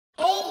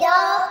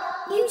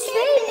You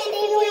tripping if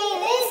you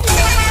ain't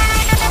listening.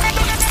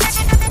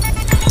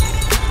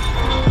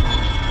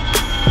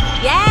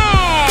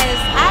 Yes,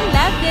 I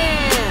love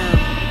them.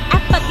 I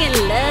fucking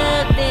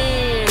love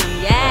them.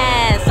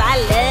 Yes, I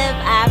love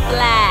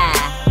iFLY.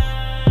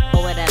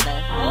 Or whatever.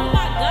 Oh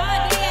my God,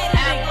 they at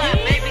it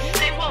again. Baby,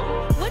 stay woke.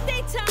 What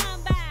they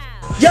talking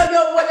about? Yo,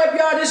 what up,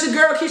 y'all? This your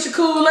girl, Keisha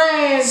Cool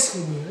Lands.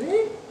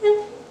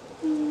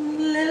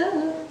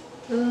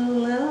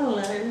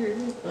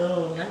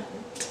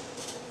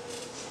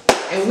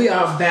 And we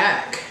are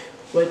back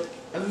with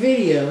a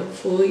video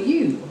for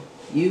you.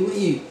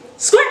 You.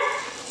 Squirt!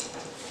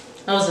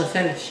 I wasn't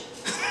finished.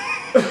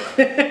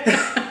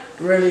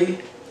 Really?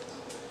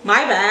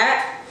 My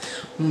bad.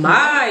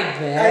 My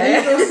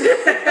bad.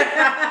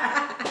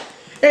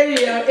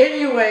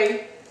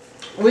 Anyway,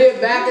 we're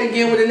back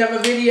again with another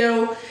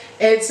video.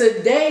 And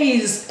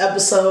today's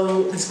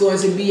episode is going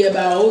to be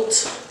about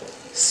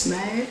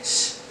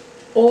smash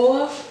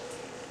or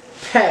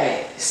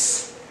pass.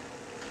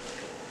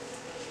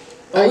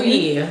 Oh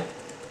yeah.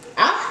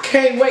 I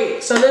can't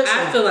wait. So listen.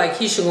 I feel like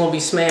Keisha gonna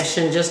be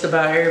smashing just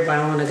about everybody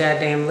on the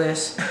goddamn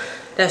list.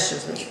 That's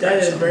just me.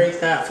 That is very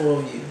thoughtful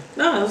of you.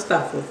 No, it's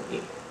thoughtful for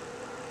you.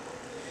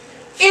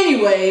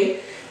 Anyway,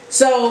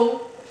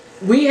 so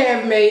we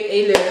have made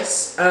a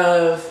list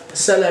of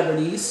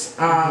celebrities,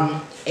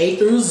 A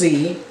through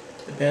Z.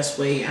 The best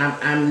way.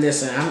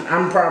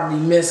 I'm probably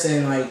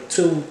missing like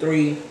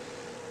 2-3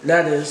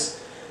 letters.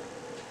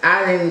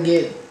 I didn't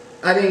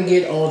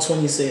get all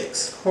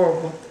 26.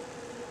 Horrible.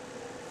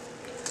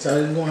 So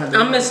you're gonna have to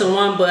I'm missing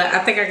one, but I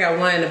think I got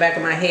one in the back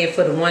of my head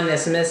for the one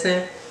that's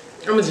missing.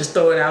 I'm gonna just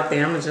throw it out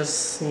there. I'm gonna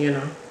just,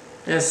 and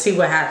see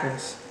what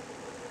happens.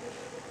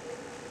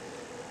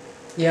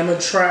 Yeah, I'm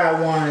gonna try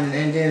one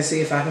and then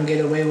see if I can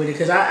get away with it.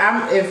 Cause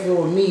if it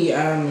were me,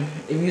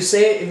 if you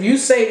say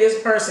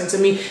this person to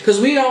me, cause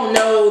we don't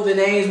know the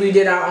names. We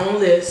did our own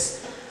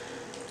list.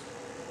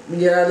 We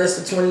did our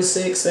list of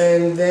 26,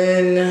 and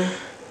then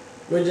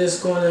we're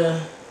just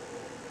gonna.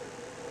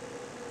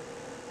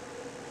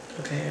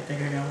 Okay, I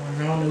think I got one.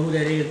 I don't know who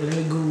that is, but let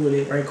me Google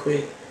it right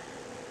quick.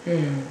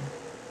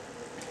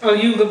 Oh,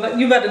 you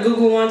about to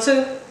Google one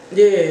too?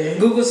 Yeah.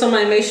 Google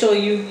somebody, make sure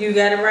you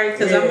got it right,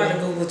 because I'm about to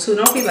Google too.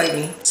 Don't be like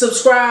me.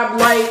 Subscribe,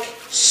 like,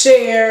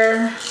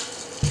 share,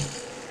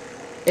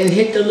 and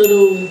hit the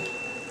little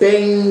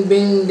bing,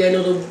 that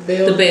little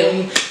bell. The bell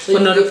thing, so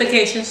for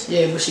notifications.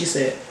 Yeah, what she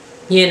said.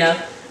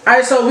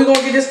 Alright, so we're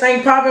gonna get this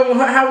thing popping.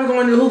 How we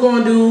gonna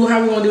do?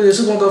 How we gonna do this?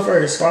 Who's gonna go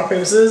first? Rock,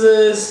 paper,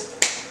 scissors.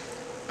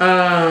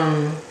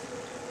 I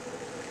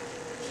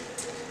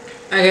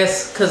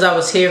guess because I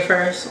was here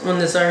first on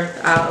this earth,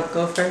 I'll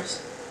go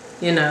first.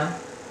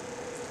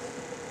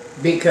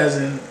 Big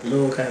cousin,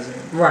 little cousin.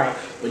 Right.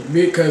 But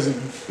big cousin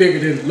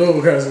bigger than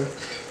little cousin.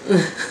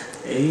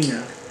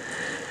 Yeah,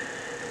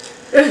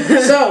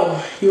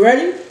 So, you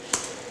ready?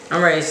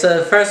 I'm ready. So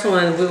the first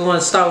one, we're going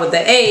to start with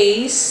the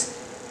A's.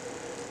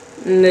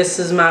 And this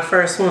is my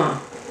first one.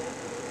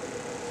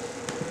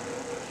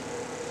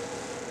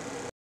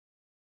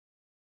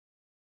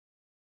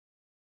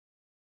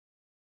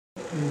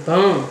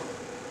 Boom.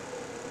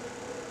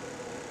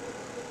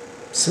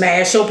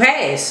 Smash or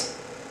pass?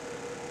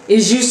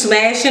 Is you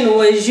smashing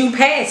or is you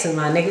passing,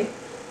 my nigga?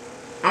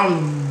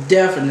 I'm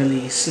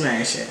definitely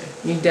smashing.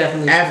 You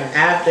definitely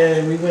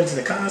after we went to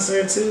the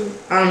concert too,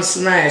 I'm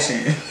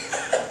smashing.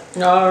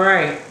 All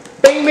right.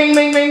 Bing, bing,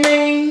 bing, bing,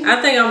 bing.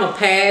 I think I'm a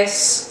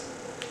pass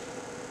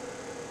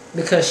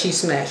because she's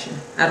smashing.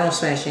 I don't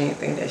smash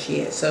anything that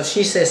she is. So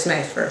she said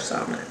smash first, so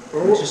I'm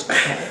just gonna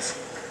pass.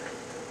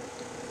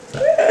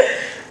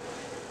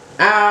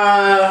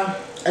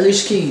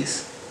 Alicia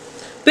Keys.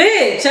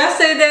 Bitch, I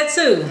said that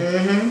too.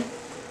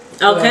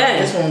 Okay. Well,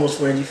 this one was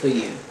ready for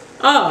you.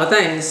 Oh,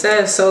 thanks.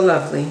 That's so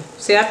lovely.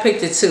 See, I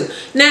picked it too.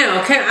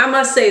 Now, I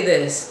must say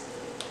this.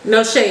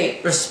 No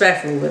shade,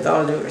 respectfully, with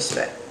all due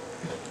respect.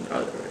 With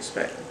all due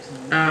respect.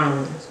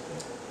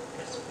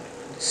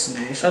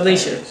 Smash.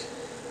 Alicia.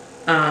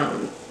 I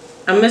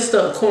missed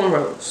the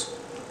cornrows.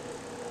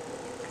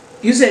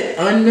 You said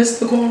unmissed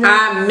the cornrows?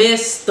 I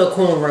missed the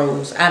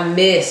cornrows. I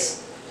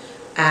miss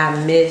her. I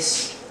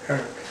miss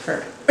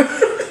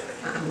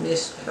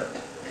her.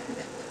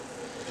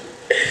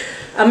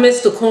 I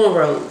miss the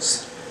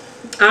cornrows.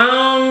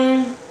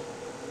 I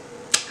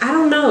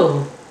don't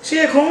know. She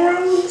had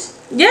cornrows?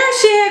 Yeah,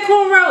 she had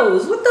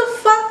cornrows. What the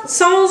fuck?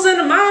 Songs in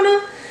the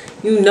minor?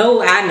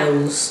 I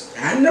knows.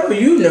 I know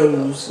you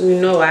knows.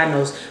 I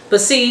knows.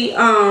 But see,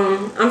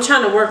 I'm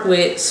trying to work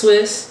with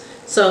Swiss,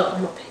 so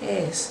I'm gonna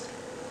pass.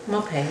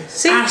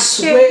 See, I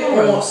swear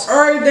on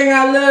everything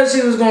I love,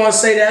 she was gonna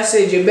say that. I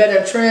said you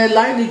better tread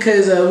lightly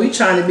because we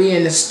trying to be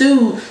in the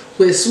stew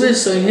with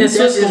Swiss. So you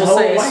Swiss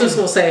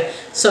gonna say.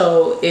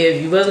 So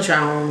if you wasn't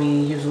trying on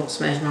me, you was gonna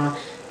smash my.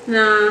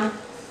 Nah.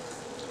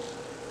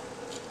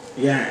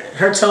 Yeah,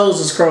 her toes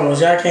is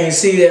crossed. Y'all can't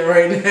see that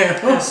right now.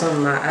 That's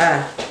on my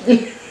eye.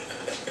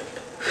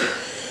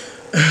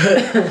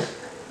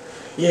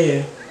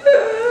 Yeah.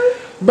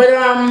 But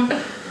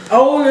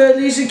older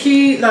Alicia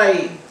Keys,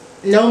 like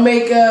no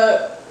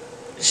makeup.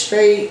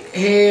 straight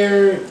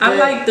hair. I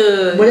like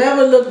the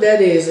whatever look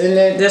that is, and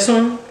that this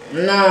one.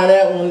 Nah,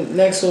 that one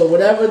next to it.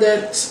 Whatever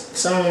that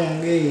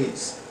song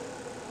is.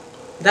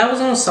 That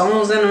was on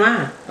Songs in the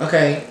Mind.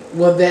 Okay,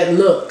 well that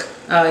look.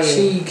 Oh yeah.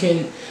 She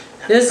can.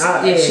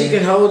 Yeah. She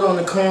can hold on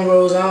the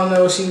cornrows. I don't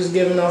know. She was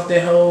giving off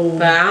that whole.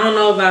 But I don't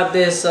know about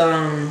this.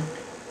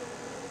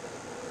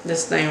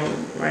 This thing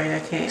right. I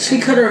can't. She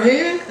cut her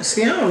hair.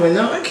 See, I don't even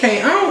know. I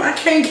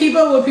can't keep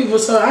up with people.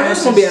 So I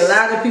just gonna be a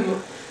lot of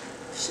people.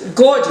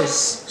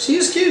 Gorgeous.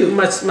 She's cute.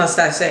 Must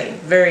I say?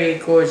 Very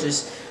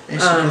gorgeous. And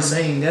she can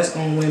sing. That's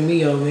gonna win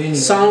me over anyway.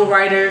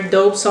 Songwriter,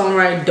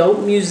 dope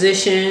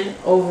musician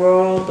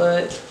overall.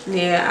 But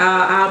yeah,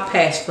 I'll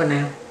pass for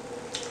now.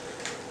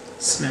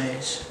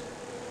 Smash.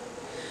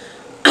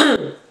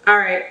 All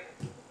right.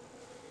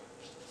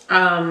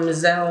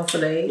 Is that all for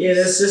today? Yeah,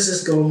 let's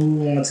just go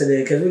move on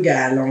today because we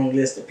got a long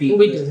list of people.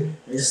 We do.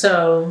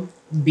 So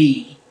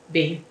B.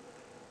 Who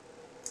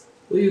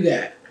you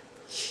got?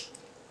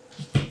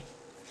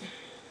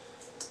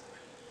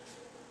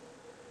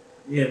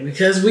 Yeah,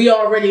 because we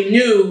already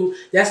knew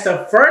that's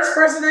the first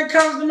person that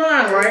comes to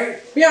mind,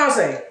 right?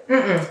 Beyonce.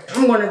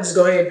 I'm gonna just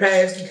go ahead and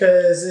pass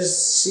because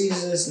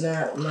she's just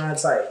not my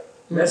type.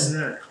 That's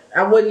not.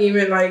 I wouldn't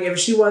even like if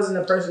she wasn't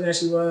the person that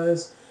she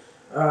was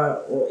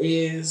or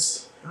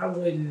is. I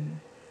wouldn't.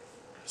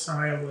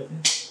 Sorry, I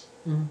wouldn't.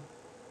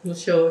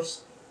 What's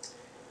yours?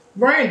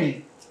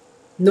 Brandy.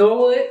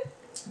 Norwood.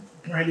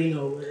 Brandy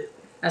Norwood.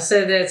 I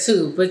said that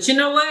too, but you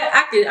know what?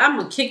 I'm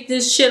gonna kick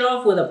this shit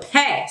off with a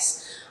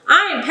pass.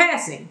 I ain't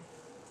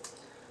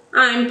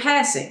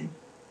passing.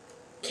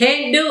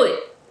 Can't do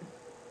it.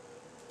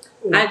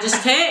 I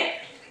just can't.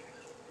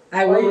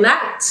 I will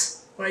not.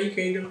 Why you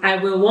can't do it? I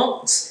will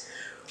won't.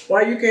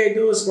 Why you can't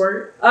do it,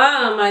 Squirt?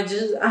 I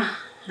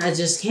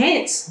just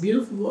can't.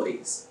 Beautiful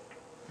voice.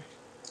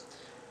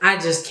 I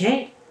just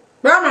can't.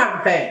 But I'm gonna have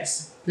to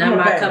pass. Not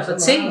my cup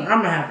of tea. I'm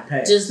gonna have to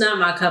pass. Just not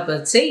my cup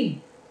of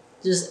tea.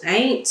 Just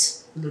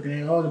ain't.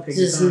 Looking at all the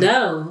pictures. Just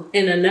no.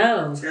 And a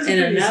no. And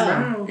a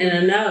no. And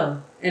a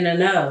no. And a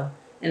no.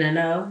 And a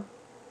no.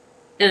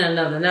 And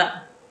another no.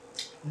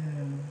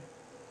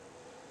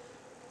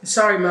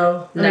 Sorry,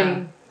 Mo.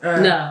 No.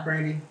 No.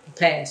 Brandy.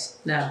 Pass.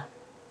 No.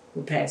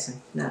 We're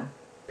passing. No.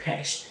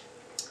 Pass.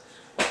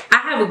 I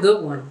have a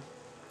good one.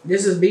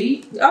 This is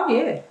B? Oh,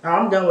 yeah. Oh,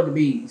 I'm done with the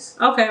B's.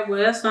 Okay, well,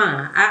 that's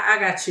fine. I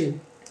got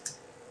you.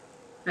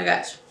 I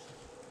got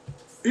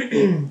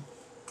you.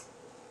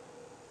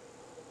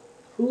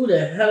 Who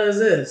the hell is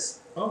this?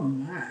 Oh,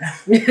 my.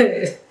 Who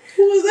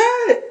was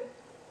that?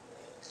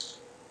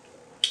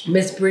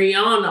 Miss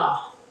Brianna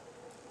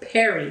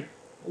Perry.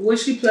 What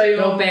she play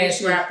on? Dope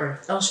ass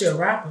rapper. Oh, she a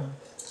rapper.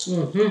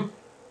 Mm-hmm.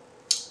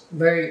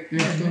 Very.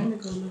 Let me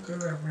go look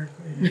her up right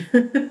quick.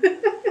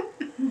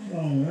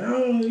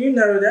 You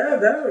know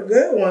that's a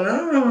good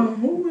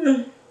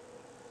one.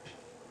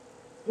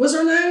 What's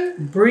her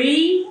name?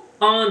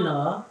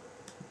 Brianna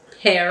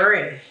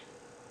Perry.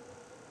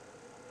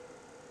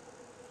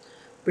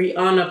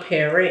 Brianna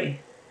Perry.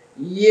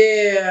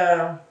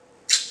 Yeah.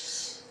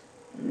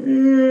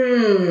 Wait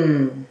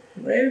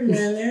a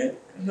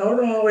minute. Hold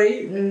on,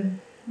 wait.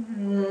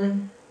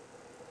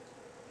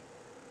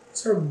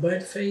 Is her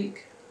butt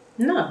fake?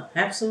 No,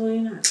 absolutely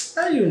not.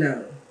 How do you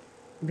know?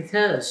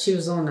 Because she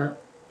was on a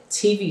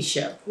TV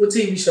show. What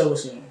TV show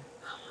was she on?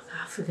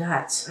 I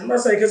forgot. I'm about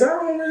to say, because I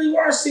don't really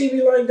watch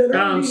TV like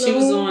that. She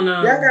was on...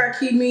 y'all gotta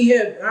keep me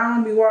hip. I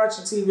don't be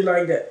watching TV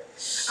like that.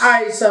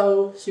 Alright,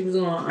 so... She was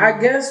on... I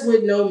guess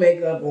with no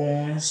makeup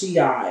on, she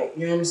alright.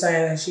 You know what I'm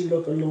saying? She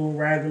look a little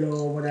regular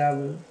or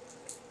whatever.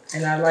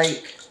 And I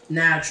like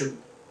natural.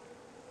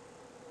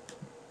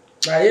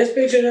 By this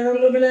picture that I'm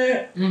looking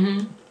at...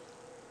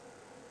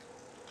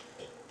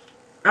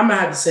 I'm gonna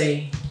have to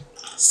say...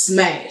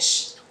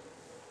 Smash.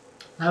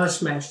 I would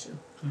smash you.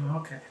 Oh,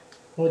 okay.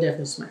 We'll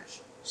definitely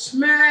smash.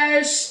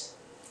 Smash.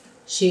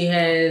 She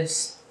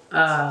has...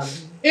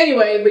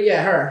 Anyway, but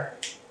yeah, her.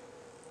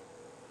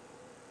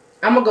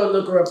 I'm gonna go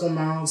look her up on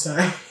my own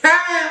time.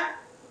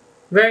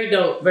 Very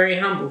dope. Very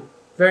humble.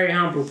 Very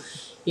humble.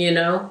 You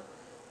know?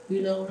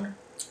 You know her?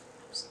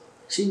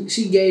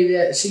 She gave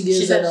that. She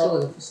gives that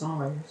all. For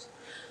songwriters.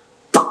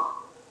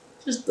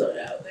 Just throw it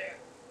out there.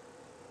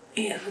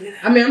 Yeah, look at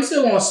that. I mean, I'm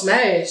still gonna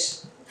smash.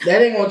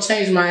 That ain't gonna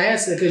change my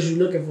answer because you're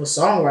looking for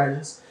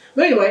songwriters.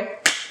 But anyway,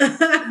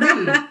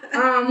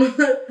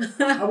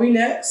 are we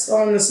next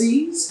on the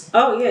C's?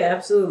 Oh yeah,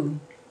 absolutely.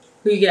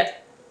 Who you got?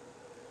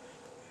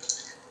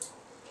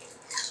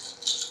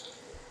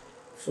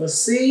 For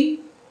C,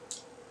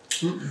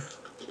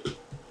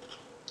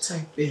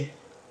 type in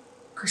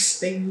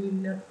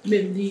Christina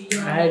Milian.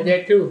 I had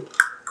that too.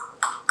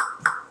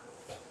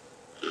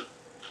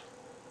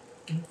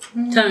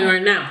 Tell me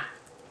right now.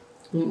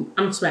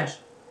 I'm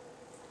smashing.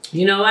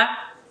 You know what?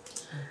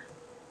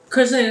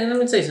 Christina, let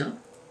me tell you something.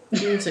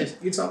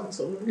 You talking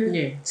so good?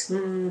 Yeah.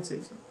 Let me tell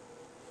you something.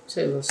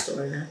 Tell you a little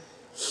story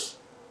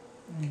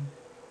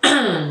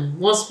now.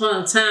 Once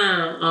upon a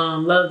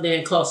time, love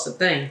didn't cost a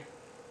thing.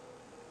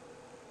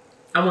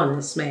 I wanted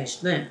to smash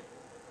them.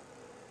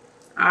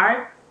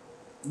 Alright?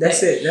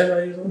 That's it. That's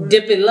all you want.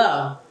 Dip it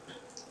low.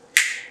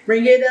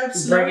 Bring it up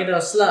slow. Bring it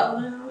up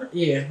slow.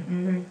 Yeah.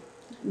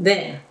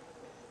 Then,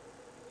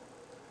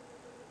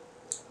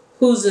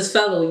 who's this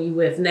fellow you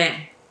with now?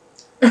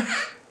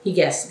 He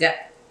gets got.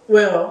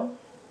 Well,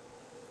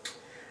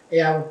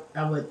 yeah,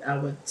 I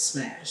would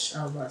smash.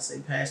 I was about to say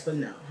pass, but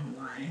no, I'm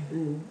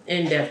lying.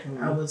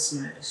 Indefinitely. I would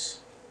smash.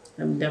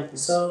 I'm definitely.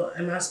 So,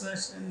 am I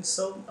smashing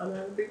a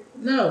lot of people?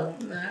 No,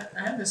 I'm not.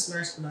 I haven't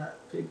smashed a lot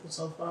of people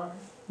so far.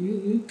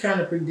 You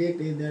kind of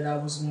predicted that I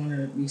was going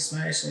to be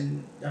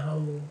smashing the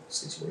whole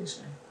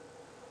situation.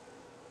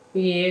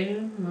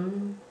 Yeah.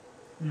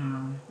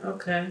 No.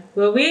 Okay.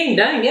 Well, we ain't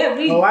done yet.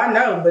 Oh, I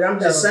know, but I'm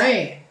just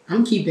saying.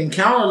 I'm keeping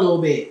count a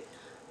little bit.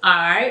 All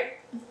right.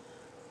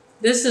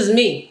 This is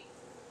me.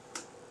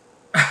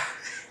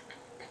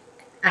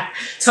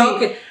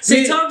 Talking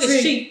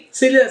cheap.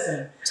 See,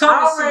 listen. I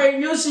already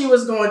knew she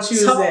was going to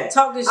choose that.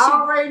 Talking I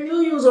already knew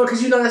you was going,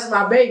 because you know that's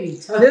my baby.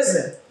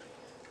 Listen.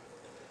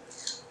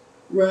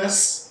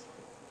 Russ,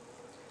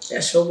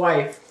 that's your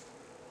wife.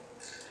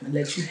 I'm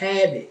going to let you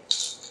have it.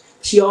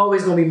 She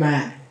always going to be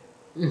mine.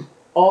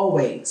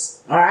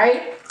 Always. All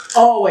right?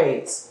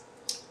 Always.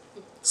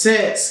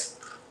 Since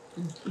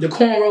the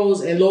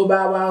cornrows and Lil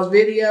Bow Wow's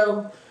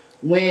video,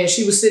 when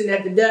she was sitting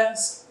at the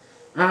desk,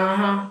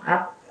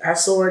 I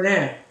saw her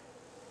down.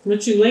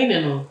 What you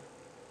leaning on?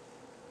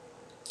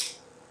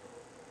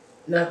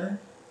 Nothing.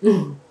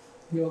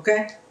 You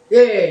okay?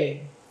 Yeah.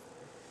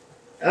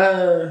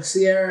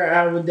 Sierra,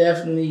 I would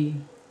definitely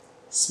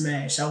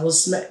smash. I will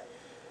smash.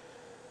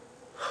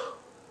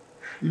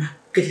 My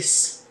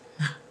goodness.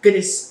 My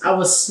goodness. I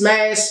will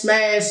smash.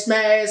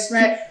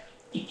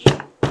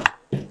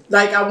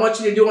 Like I want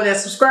you to do on that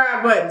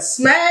subscribe button.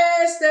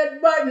 Smash that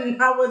button.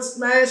 I would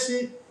smash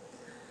it.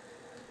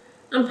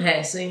 I'm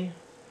passing.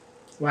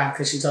 Why?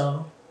 Because she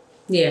tall?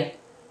 Yeah.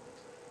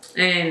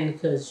 And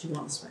because you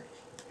want to smash.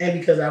 And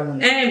because I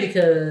want to. And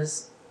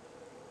because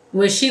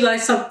when she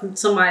likes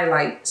somebody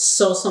like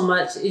so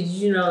much,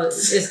 you know,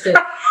 it's just like,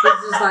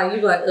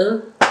 you like,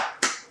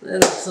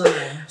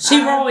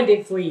 she ruined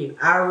it for you.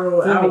 I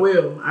will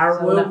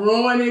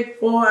ruin it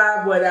for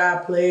her, but I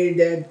played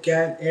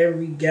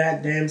every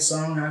goddamn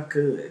song I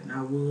could. And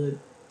I would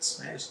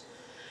smash.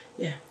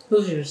 Yeah.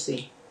 Who's your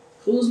C?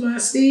 Who's my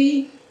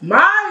C?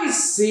 My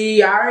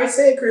C, I already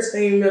said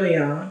Christine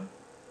Milian.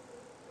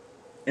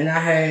 And I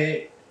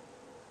had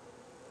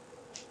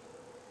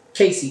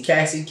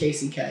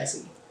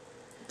Cassie.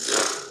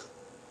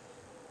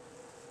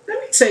 Let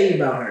me tell you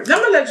about her. I'm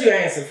going to let you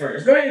answer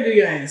first. Go ahead and do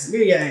your answer.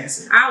 Give your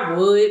answer. I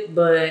would,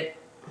 but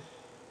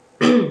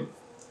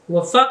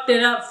what fucked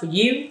it up for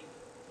you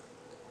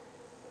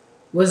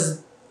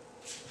was...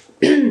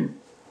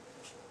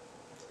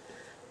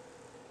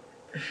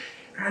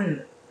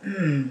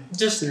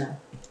 Just no.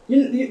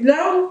 You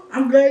know,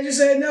 I'm glad you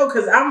said no,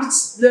 because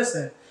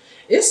listen,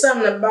 it's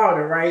something about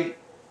her, right?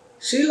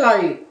 She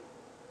like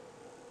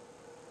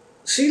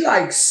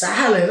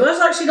silent. It's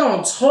like she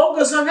don't talk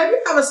or something. Have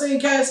you ever seen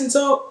Cassie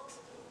talk?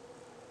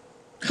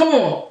 Come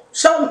on.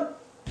 Show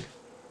me.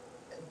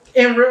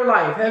 In real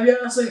life, have you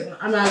ever seen?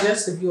 I mean, I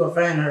guess if you're a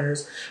fan of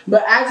hers.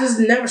 But I just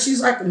never,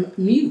 she's like a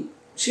mute.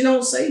 She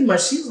don't say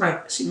much. She's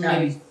like, she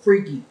gotta be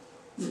freaky.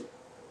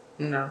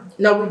 No.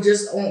 No, we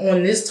just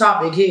on this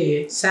topic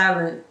here.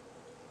 Silence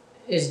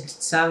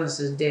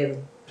is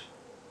deadly.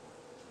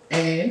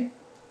 And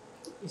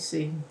you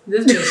see,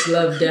 this bitch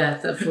love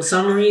death for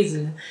some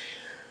reason.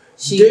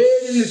 She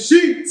dead in the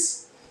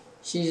sheets.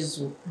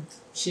 She's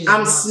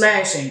I'm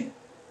smashing.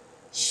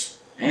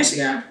 And she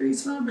got a pretty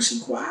tongue, but she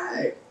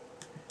quiet.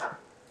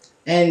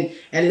 And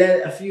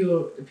let a few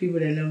of the people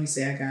that know me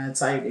say I got a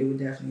type, they would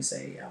definitely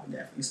say I would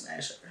definitely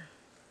smash her.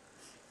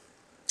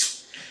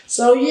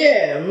 So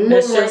yeah,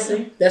 that's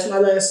my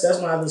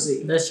other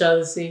C. That's your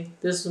other C.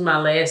 This was my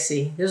last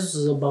C. This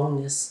was a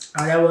bonus.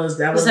 Oh, that was.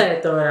 Just had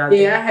to throw it out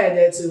there. Yeah, I had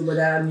that too, but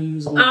I knew you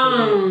was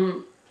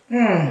gonna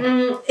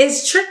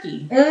it's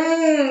tricky.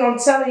 I'm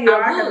telling you,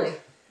 I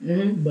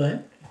would.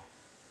 But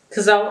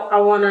because I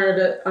want her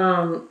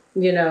to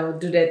you know,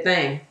 do that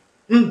thing.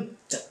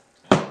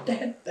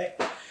 That thing.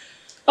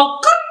 Oh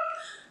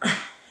God.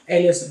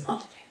 Hey, listen.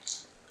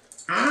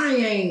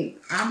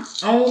 I'm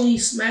only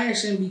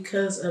smashing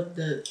because of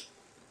the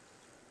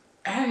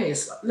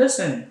ass.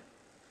 Listen,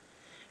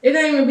 it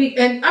ain't even be,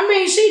 and I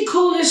mean, she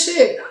cool as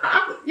shit.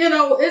 You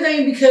know, it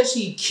ain't because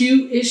she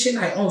cute as shit.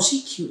 Like, oh,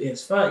 she cute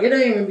as fuck. It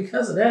ain't even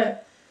because of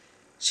that.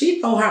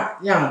 She know how,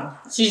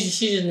 She just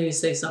need to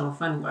say something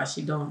funny while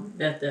she doing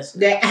that.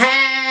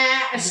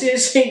 Shit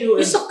she do.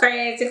 It's so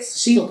crazy.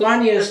 She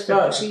funny as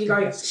fuck. She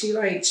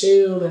like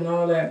chill and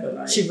all that, but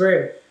like she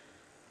real.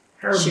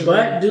 Her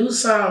butt do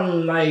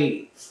something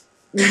like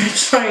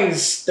trying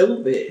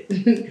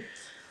stupid.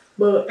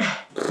 But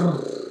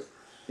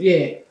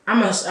yeah,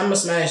 I'ma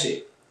smash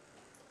it.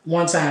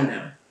 One time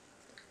now.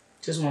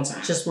 Just one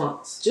time. Just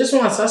once. Just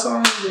once. That's all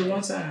I'm gonna do.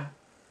 One time.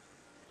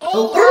 Hey,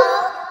 dog,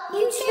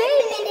 you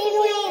tripping if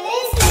you ain't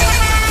listening.